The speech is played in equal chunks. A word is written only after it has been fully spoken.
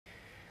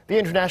The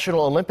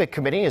International Olympic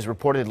Committee has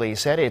reportedly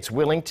said it's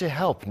willing to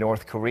help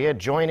North Korea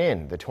join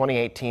in the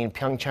 2018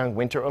 PyeongChang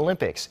Winter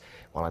Olympics,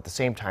 while at the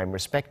same time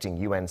respecting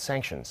UN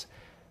sanctions.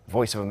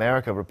 Voice of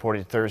America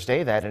reported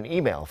Thursday that an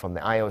email from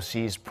the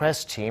IOC's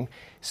press team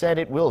said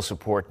it will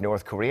support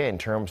North Korea in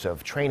terms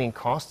of training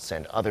costs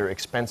and other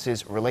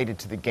expenses related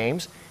to the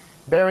Games,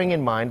 bearing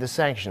in mind the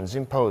sanctions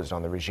imposed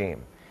on the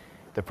regime.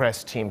 The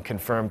press team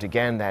confirmed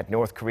again that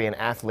North Korean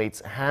athletes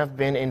have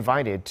been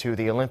invited to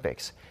the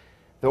Olympics.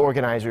 The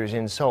organizers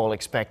in Seoul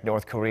expect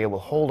North Korea will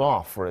hold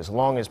off for as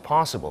long as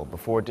possible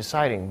before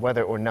deciding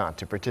whether or not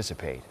to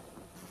participate.